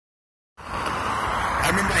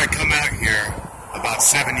remember I come out here about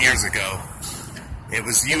 7 years ago. It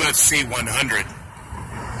was UFC 100.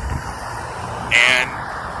 And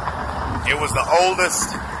it was the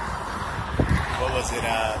oldest, what was it?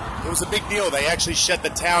 It was a big deal. They actually shut the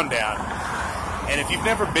town down. And if you've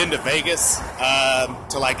never been to Vegas,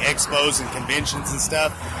 to like expos and conventions and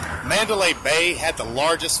stuff, Mandalay Bay had the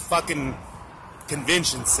largest fucking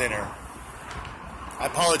convention center. I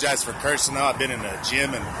apologize for cursing though. I've been in a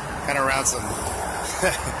gym and kind of around some,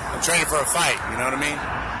 I'm training for a fight, you know what I mean?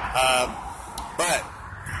 But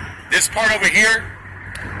this part over here,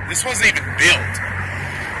 this wasn't even built.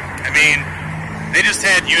 I mean, they just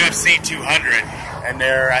had UFC 200 and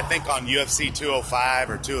they're, I think, on UFC 205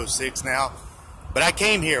 or 206 now. But I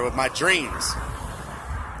came here with my dreams.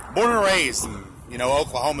 Born and raised in,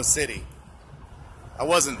 Oklahoma City. I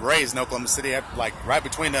wasn't raised in Oklahoma City, like right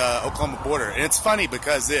between the Oklahoma border. And it's funny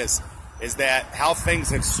because this is that how things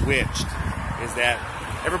have switched. Is that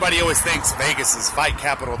everybody always thinks Vegas is fight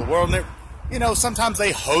capital of the world. And sometimes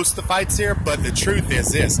they host the fights here, but the truth is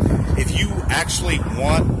this. If you actually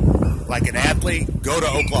want, like an athlete, go to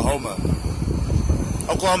Oklahoma.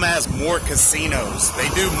 Oklahoma has more casinos. They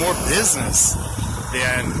do more business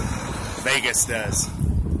than Vegas does.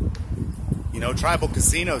 Tribal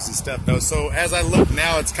casinos and stuff, though. So as I look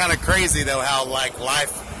now, it's kind of crazy, though, how, like,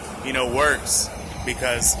 life, works.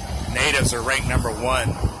 Because natives are ranked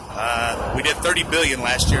 #1. We did $30 billion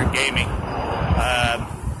last year in gaming.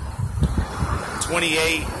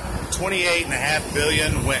 28.5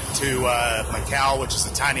 billion went to Macau, which is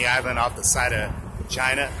a tiny island off the side of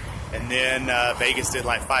China. And then Vegas did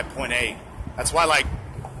like 5.8. That's why, like,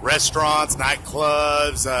 restaurants,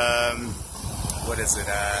 nightclubs, what is it?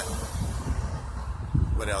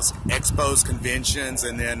 What else? Expos, conventions,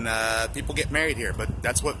 and then people get married here. But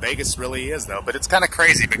that's what Vegas really is, though. But it's kind of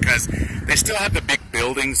crazy because they still have the big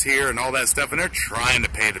buildings here and all that stuff, and they're trying to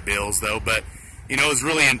pay the bills, though. But, it's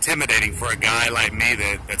really intimidating for a guy like me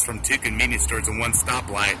that's from 2 convenience stores and 1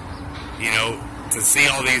 stoplight, to see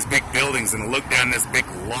all these big buildings and look down this big,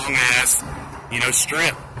 long-ass,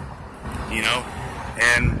 strip,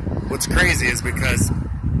 And what's crazy is because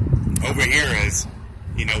over here is,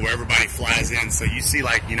 where everybody flies in. So you see,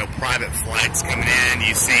 like, private flights coming in.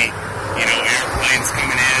 You see, airplanes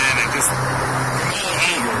coming in and just from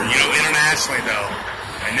all over, internationally, though.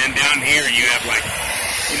 And then down here you have, like,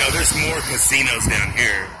 there's more casinos down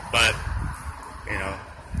here. But,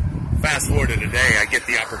 fast forward to today, I get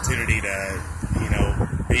the opportunity to,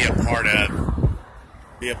 be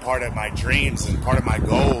a part of my dreams and part of my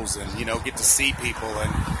goals and, get to see people.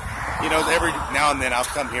 And, every now and then I'll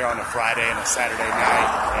come here on a Friday and a Saturday night.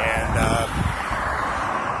 And,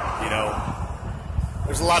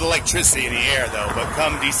 there's a lot of electricity in the air, though. But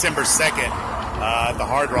come December 2nd, at the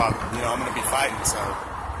Hard Rock, I'm going to be fighting. So,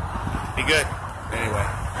 be good. Anyway,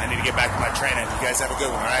 I need to get back to my training. You guys have a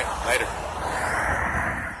good one, all right? Later.